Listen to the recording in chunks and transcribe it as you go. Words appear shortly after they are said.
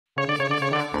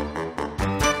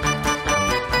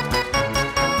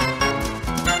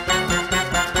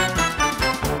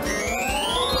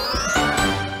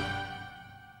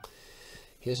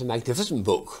Here's a magnificent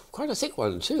book, quite a thick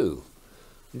one too.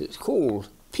 And it's called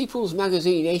People's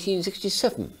Magazine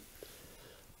 1867.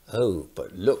 Oh,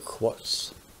 but look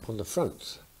what's on the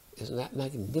front. Isn't that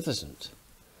magnificent?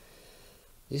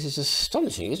 This is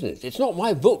astonishing, isn't it? It's not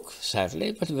my book,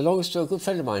 sadly, but it belongs to a good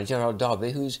friend of mine, Gerard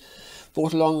Darby, who's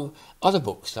brought along other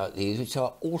books like these, which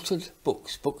are altered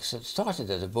books, books that started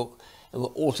as a book and were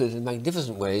altered in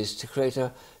magnificent ways to create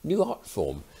a new art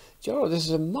form. Gerard, this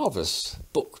is a marvellous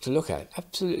book to look at,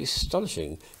 absolutely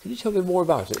astonishing. Can you tell me more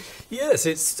about it? Yes,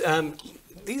 it's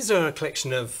these are a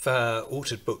collection of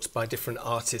altered books by different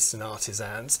artists and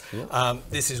artisans. Yeah.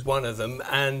 This is one of them,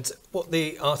 and what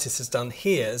the artist has done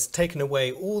here is taken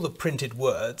away all the printed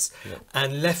words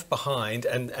and left behind,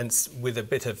 and with a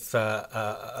bit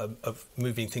of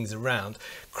moving things around,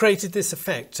 created this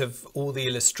effect of all the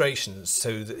illustrations,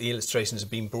 so that the illustrations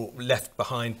have been left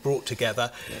behind, brought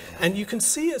together, and you can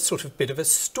see a sort of bit of a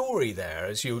story there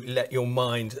as you let your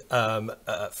mind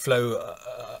flow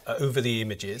over the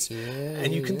images.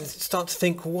 And you can start to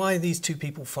think, why are these two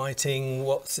people fighting?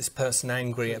 What's this person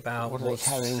angry about? What's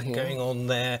going on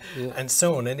there? And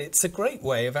so on. And it's a great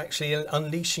way of actually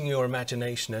unleashing your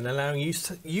imagination and allowing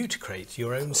you to create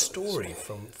your own story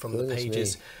from the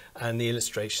pages and the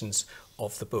illustrations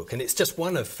of the book. And it's just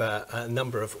one of a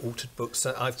number of altered books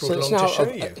that I've brought along to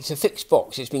show you. It's a fixed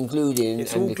box. It's been glued in.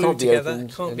 It's and all it glued can't together. Be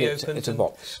opened, can't be opened. It's a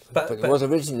box. But it was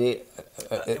originally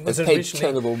a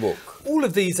page-turnable book. All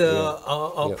of these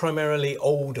are primarily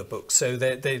older books, so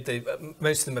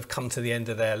most of them have come to the end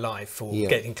of their life, or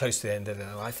getting close to the end of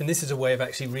their life. And this is a way of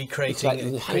actually recreating a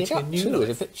new life.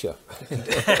 It's a picture.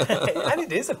 And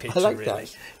it is a picture, I like really.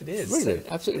 That. It is. Brilliant,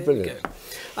 absolutely brilliant.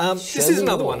 This is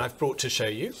another one I've brought to show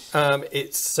you.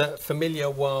 It's Familiar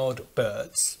Wild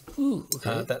Birds. Ooh,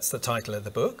 okay. That's the title of the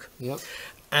book. Yep.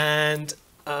 And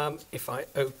if I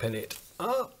open it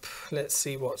up, let's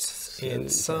see what's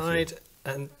inside.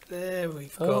 And there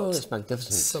we've got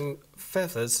some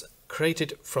feathers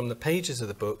created from the pages of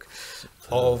the book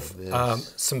of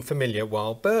some familiar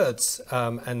wild birds,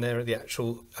 and there are the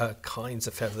actual kinds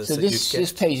of feathers that you get. So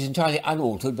this page is entirely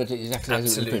unaltered, but it's exactly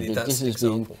as it was printed. This has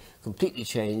been completely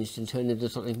changed and turned into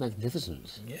something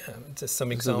magnificent. Yeah, just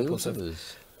some examples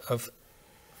of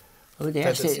I mean, they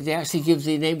actually give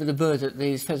the name of the bird that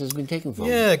these feathers have been taken from.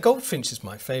 Yeah, goldfinch is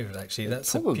my favourite, actually.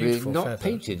 That's probably a beautiful not feather.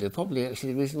 Painted. They're probably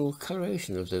actually the original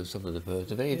coloration of some of the birds.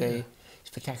 They're very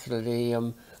spectacularly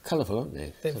colourful, aren't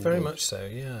they? They're very much so,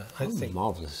 yeah. I think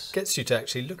marvellous. Gets you to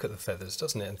actually look at the feathers,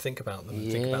 doesn't it, and think about them,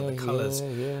 and think about the colours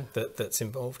that's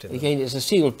involved in them. Again, it's a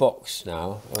sealed box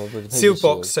now. Sealed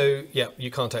box, so you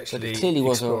can't actually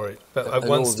explore it. But at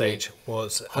one stage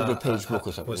was 100-page book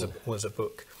or something. Was a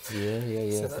book.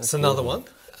 Yeah. So that's another one.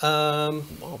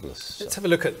 Marvellous. Let's have a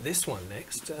look at this one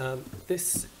next.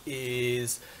 This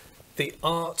is The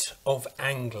Art of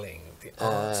Angling.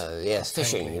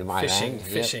 Fishing in my land.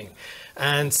 Fishing.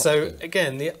 And so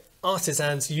again, the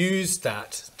artisans used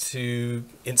that to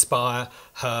inspire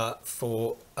her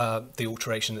for the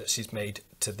alteration that she's made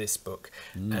to this book.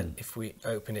 And if we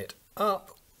open it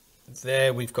up,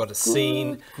 there we've got a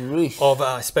scene of,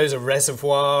 I suppose, a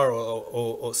reservoir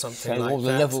or something like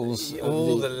that.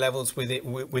 All the levels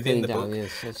within the book.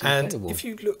 And if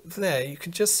you look there, you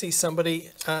can just see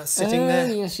somebody sitting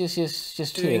there,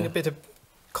 just doing a bit of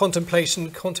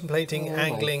contemplating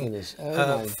angling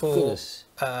for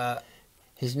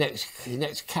his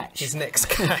next catch.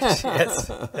 Yes.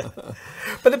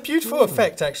 But a beautiful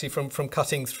effect actually from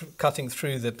cutting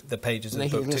through the pages of the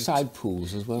book. Making side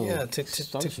pools as well. Yeah,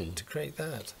 to create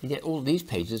that. And yet all these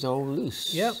pages are all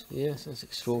loose. Yep. Yes, that's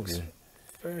extraordinary.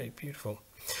 It's very beautiful.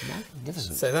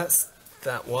 Magnificent. So that's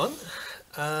that one.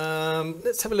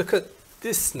 Let's have a look at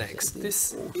this next.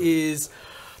 This is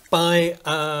by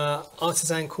an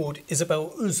artisan called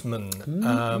Isabel Uzman,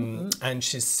 and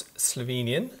she's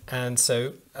Slovenian, and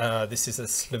so this is a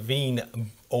Slovene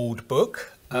old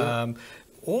book,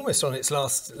 almost on its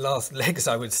last legs,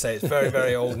 I would say. It's very,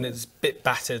 very old and it's a bit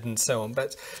battered and so on,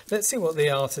 but let's see what the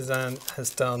artisan has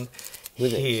done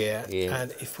here.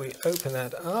 And if we open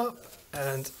that up,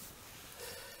 and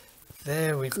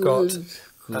there we've got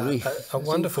a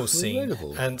wonderful scene.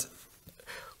 And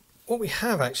what we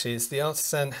have actually is the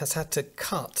artisan has had to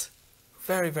cut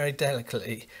very, very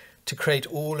delicately to create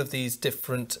all of these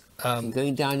different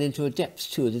going down into a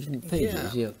depth too of the different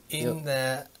pages.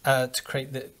 There to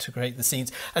create the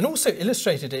scenes, and also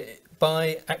illustrated it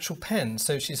by actual pen.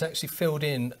 So she's actually filled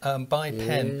in by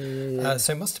pen.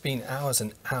 So it must have been hours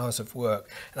and hours of work.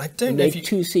 And I don't know if you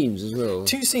 2 scenes as well.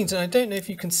 2 scenes, and I don't know if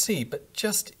you can see, but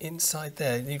just inside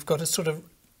there, you've got a sort of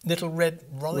little Red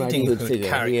Riding Hood figure,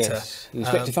 character. Yes. You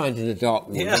expect to find in the dark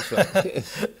wood. Yeah.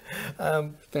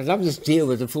 But I love this deer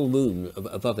with the full moon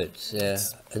above it,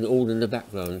 and all in the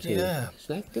background too. Yeah. It's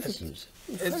magnificent.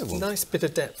 It's a nice bit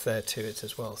of depth there to it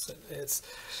as well. So it's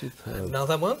superb.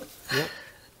 Another one. Yep.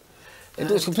 It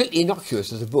looks completely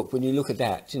innocuous as a book when you look at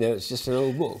that. You know, it's just an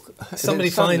old book. Somebody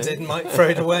finds it and might throw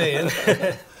it away and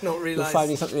not realise. You're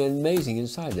finding something amazing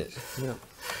inside it. Yeah.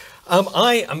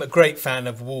 I am a great fan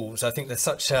of wolves. I think there's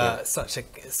such a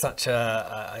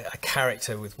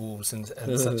character with wolves and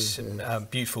such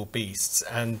beautiful beasts.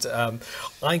 And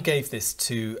I gave this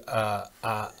to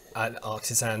an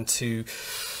artisan to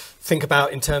think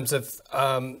about in terms of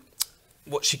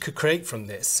what she could create from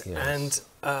this. Yes.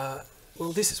 And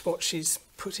well, this is what she's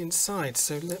put inside.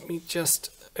 So let me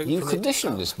just open it. You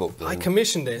commissioned this book then? I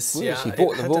commissioned this, well, yeah. She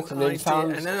bought the book and then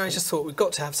found... And then I just thought, we've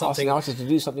got to have something... Asked an artist to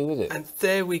do something with it. And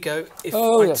there we go. If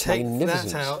I take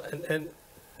that out and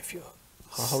if you...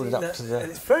 I'll hold it up to the...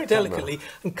 It's very delicately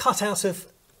and cut out of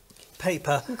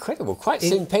paper. Incredible. Quite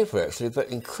thin paper, actually, but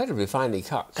incredibly finely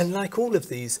cut. And like all of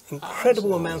these,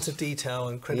 incredible amount of detail,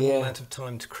 incredible amount of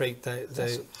time to create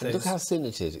those... Look how thin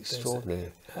it is.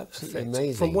 Extraordinary. Absolutely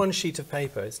amazing. From one sheet of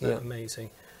paper, isn't that amazing?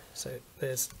 So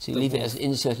there's. So you leave it as an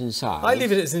insert inside. I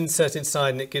leave it as an insert inside,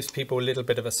 and it gives people a little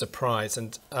bit of a surprise.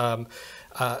 And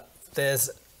there's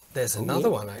another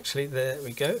one actually. There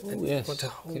we go. Oh yes. Want to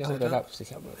hold Can you hold that up to the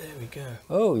camera? There we go.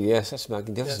 Oh yes, that's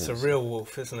magnificent. That's a real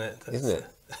wolf, isn't it? Isn't it?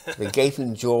 The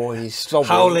gaping jaw and he's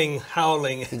slobbering.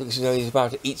 Howling. He looks as though he's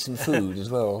about to eat some food as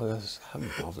well. That's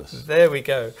marvellous. There we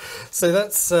go. So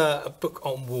that's a book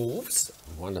on wolves.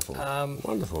 Wonderful.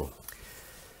 Wonderful.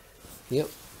 Yep.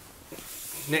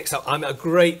 Next up, I'm a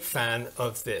great fan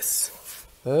of this.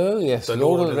 Oh yes, The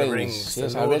Lord of the Rings.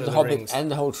 Yes, I read The Hobbit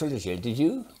and the whole trilogy. Did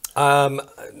you?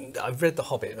 I've read The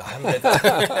Hobbit. I haven't read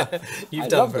that. You've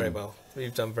done very well.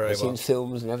 You've done very well. I've seen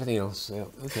films and everything else. Yeah.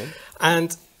 Okay.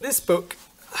 And this book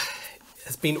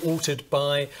has been altered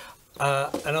by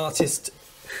an artist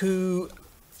who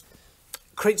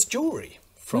creates jewellery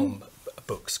from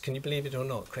books. Can you believe it or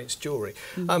not? Creates jewellery.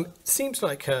 Seems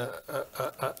like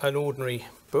an ordinary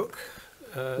book.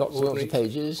 Lots of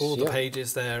pages. All the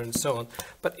pages there and so on.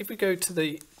 But if we go to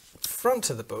the front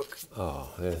of the book,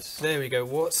 yes, there we go.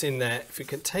 What's in there? If we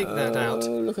can take that out,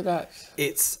 look at that.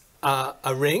 It's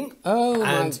a ring. Oh,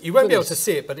 and you won't be able to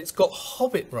see it, but it's got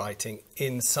Hobbit writing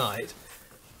inside.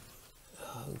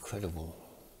 Oh, incredible.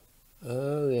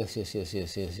 Oh yes.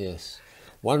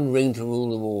 One ring to rule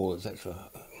them all, etc.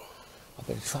 I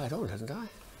better try it on, hadn't I?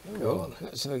 Go on.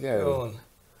 Let's have a go. Go on.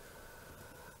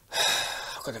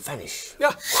 I've got to vanish. Yeah.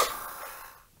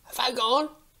 Have I gone?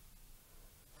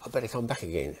 I better come back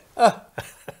again.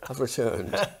 I've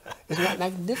returned. Isn't that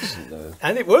magnificent, though?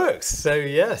 And it works. So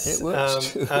yes, it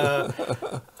works too.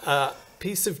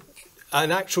 Piece of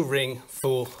an actual ring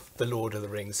for the Lord of the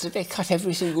Rings. Did they cut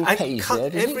every single page there?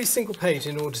 Cut every single page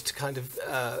in order to kind of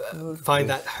find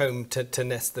that home to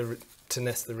nest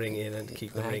the ring in and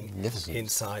keep the ring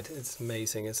inside. It's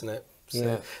amazing, isn't it?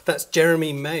 So that's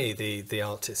Jeremy May, the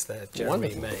artist there.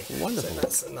 Jeremy May. Wonderful. So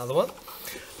that's another one.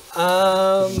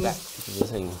 Back to the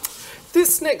thing.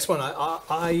 This next one,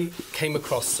 I came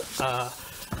across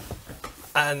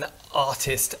an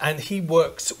artist, and he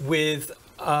works with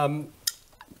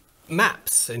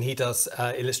maps, and he does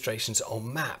illustrations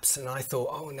on maps. And I thought,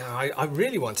 oh no, I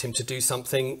really want him to do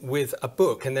something with a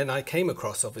book. And then I came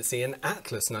across, obviously, an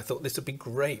atlas, and I thought this would be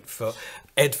great for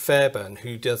Ed Fairbairn,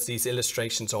 who does these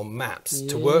illustrations on maps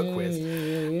to work with.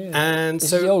 And this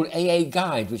so is the old AA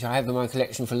guide, which I have in my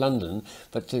collection for London,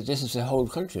 but this is the whole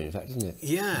country, in fact, isn't it?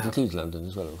 Yeah. It includes London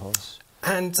as well, of course.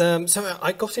 And so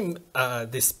I got him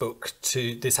this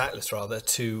atlas rather,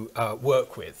 to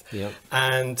work with. Yeah.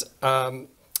 And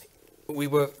we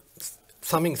were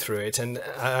thumbing through it and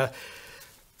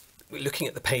looking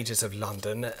at the pages of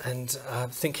London and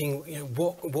thinking, you know,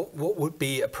 what would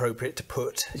be appropriate to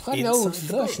put. It's quite an old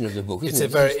version of the book,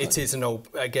 isn't it? It is an old,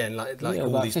 again, like all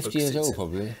about these 50 books. years old,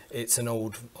 probably. It's an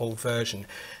old version.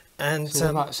 And so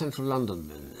what about central London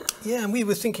then? Yeah, and we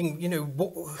were thinking, you know,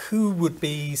 who would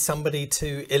be somebody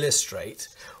to illustrate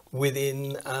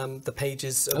within the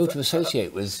pages of... to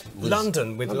associate with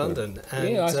London. And,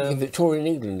 yeah, I think of Victorian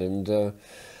England, and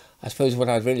I suppose what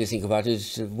I'd really think about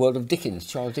is the world of Dickens,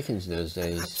 Charles Dickens in those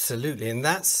days. Absolutely, and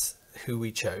that's who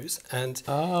we chose. And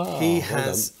he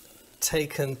has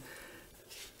taken...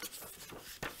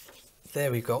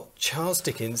 There we go, Charles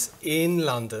Dickens in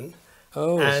London.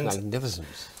 Oh, it's magnificent.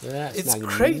 It's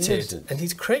created, and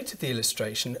he's created the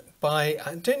illustration by,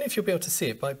 I don't know if you'll be able to see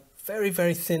it, by very,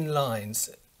 very thin lines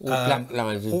All black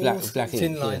lines with black ink.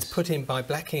 Thin lines put in by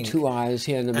black ink. 2 eyes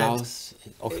here in the mouth,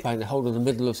 occupying the whole of the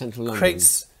middle of central London.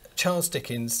 Creates Charles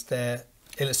Dickens there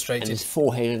illustrated. And his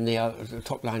forehead and the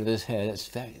top line of his hair.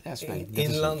 That's magnificent.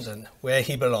 In London, where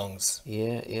he belongs.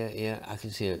 Yeah. I can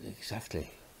see it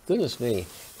exactly. Goodness me.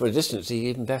 For a distance, he's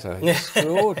even better.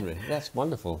 Extraordinary. That's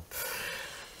wonderful.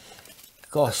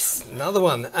 Gosh. Another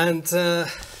one. And so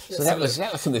that was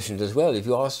commissioned as well. If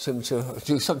you asked him to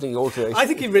do something alteration, I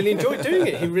think he really enjoyed doing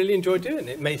it. He really enjoyed doing it.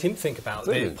 It made him think about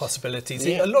the possibilities.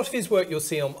 A lot of his work you'll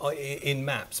see in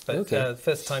maps, but the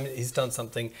first time he's done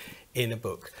something in a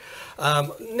book.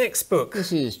 Next book.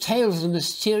 This is Tales of the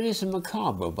Mysterious and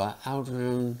Macabre by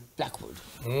Algernon Blackwood.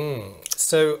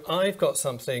 So I've got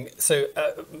something. So.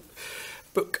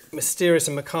 Book Mysterious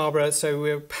and Macabre, so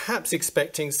we're perhaps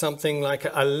expecting something like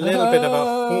a little bit of a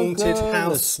haunted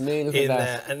house in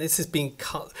there, and this has been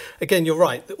cut again. You're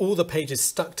right, all the pages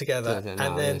stuck together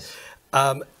and then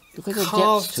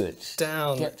carved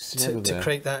down to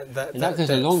create that goes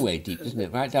a long way deep, doesn't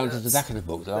it? Right down to the back of the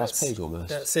book, the last page almost.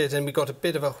 That's it, and we've got a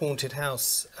bit of a haunted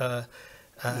house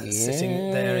sitting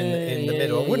there in the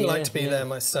middle. I wouldn't like to be there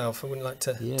myself. I wouldn't like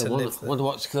to live there. Wonder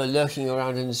what's lurking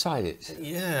around inside it.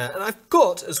 Yeah, and I've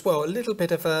got as well a little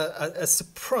bit of a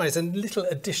surprise, a little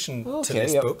addition to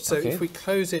this book. So if we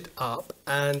close it up,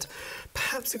 and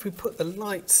perhaps if we put the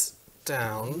lights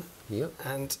down,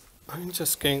 and I'm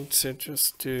just going to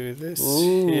do this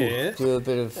here. Do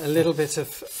a little bit of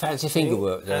fancy finger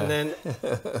work there. And then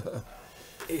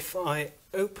if I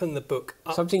open the book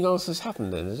up. Something else has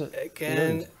happened then, is it?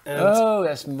 Again. Oh,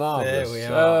 that's marvellous. There we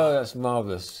are. Oh, that's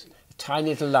marvellous.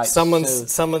 Tiny little light.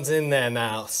 Someone's in there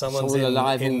now. Someone's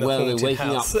alive in and the well and waking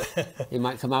house. up. He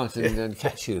might come out and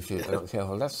catch you if you're not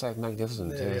careful. That's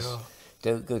magnificent.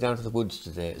 Don't go down to the woods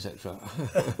today, etc.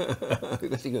 You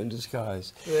better go in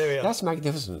disguise. There we are. That's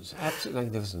magnificent. Absolutely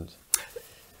magnificent.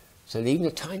 So even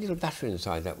a tiny little battery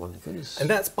inside that one. Goodness. And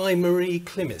that's by Marie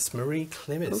Klimis. Marie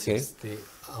Klimis is the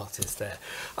artist there.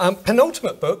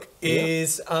 Penultimate book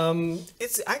is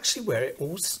it's actually where it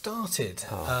all started.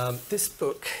 This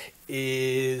book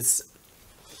is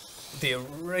the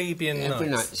Arabian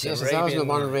Nights. Yes,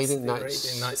 1001 Arabian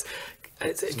Nights.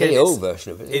 It's a very old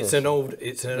version of it. It's an old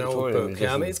book.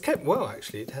 It's kept well,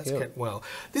 actually. It has kept well.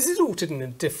 This is altered in a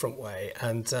different way,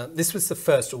 and this was the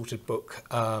first altered book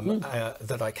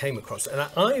that I came across. And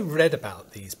I read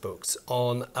about these books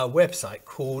on a website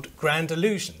called Grand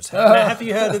Illusions. Have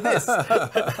you heard of this?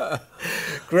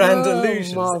 Grand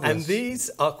Illusions. Marvellous. And these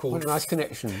are called... What a nice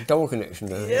connection, double connection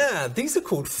there. Yeah, these are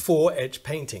called 4-edge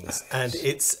paintings, and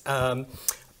it's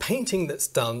painting that's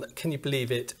done, can you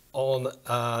believe it, on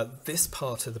this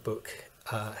part of the book.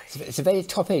 It's a very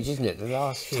top edge, isn't it? The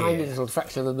last tiny little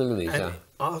fraction of a millimetre. And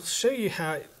I'll show you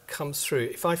how it comes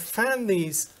through. If I fan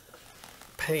these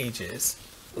pages,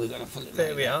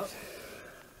 there we are.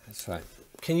 That's right.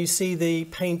 Can you see the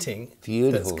painting?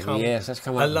 Beautiful. That's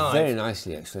come out very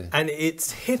nicely, actually. And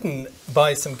it's hidden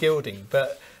by some gilding,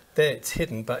 but there it's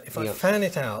hidden. But if I fan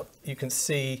it out, you can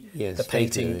see the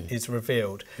painting is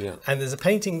revealed. And there's a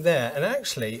painting there, and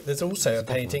actually there's also a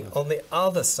painting on the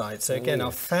other side. So again,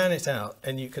 I'll fan it out,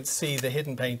 and you can see the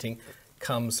hidden painting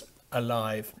comes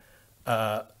alive.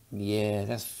 Yeah,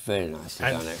 that's very nicely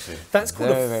done, actually. That's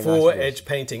called a 4-edge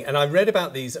painting, and I read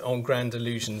about these on Grand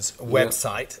Illusions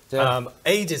website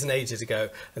ages and ages ago,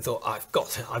 and thought I've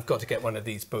got to get one of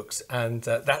these books, and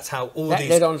that's how all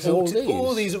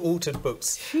these altered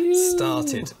books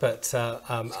started. But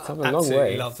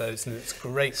absolutely love those, and it's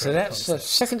great. So that's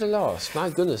second to last. My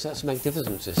goodness, that's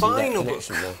magnificent to see that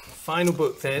connection there. Final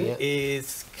book then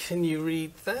is. Can you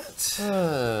read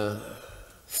that?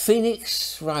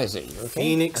 Phoenix Rising. Okay?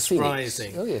 Phoenix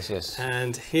Rising. Oh, yes.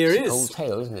 And here is an old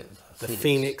tale, isn't it? The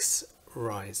Phoenix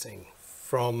Rising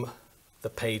from the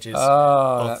pages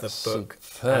of the book.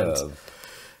 Superb.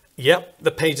 And,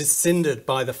 the page is cindered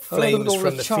by the flames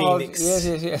from the phoenix.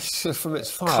 Yes, from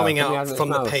its fire. Coming out from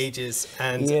the pages.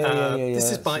 And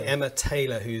this is by Emma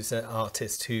Taylor, who's an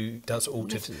artist who does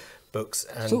altered books,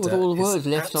 and still with all the words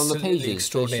left on the pages.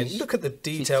 Extraordinary. And look at the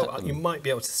detail you might be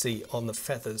able to see on the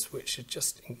feathers, which are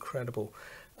just incredible.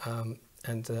 So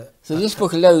this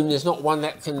book alone is not one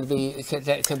that can be folded,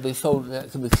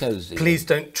 that can be closed. Please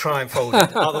don't try and fold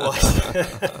it,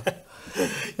 otherwise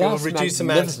you'll reduce a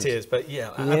man's tears. But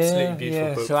absolutely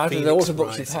beautiful book. So out of the author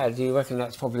books you've had, do you reckon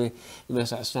that's probably the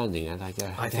most outstanding? And I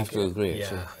have to agree.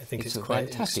 Yeah, I think it's a quite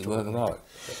fantastic work of art.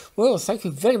 Well, thank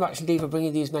you very much indeed for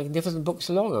bringing these magnificent books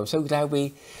along. I'm so glad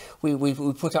we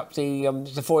put up the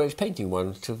 4-edge painting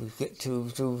one to get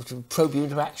to probe you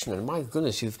into action. And my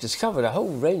goodness, you've discovered a whole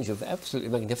range of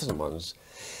absolutely magnificent ones.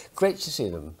 Great to see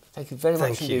them. Thank you very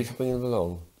much indeed for bringing them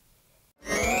along.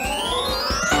 it.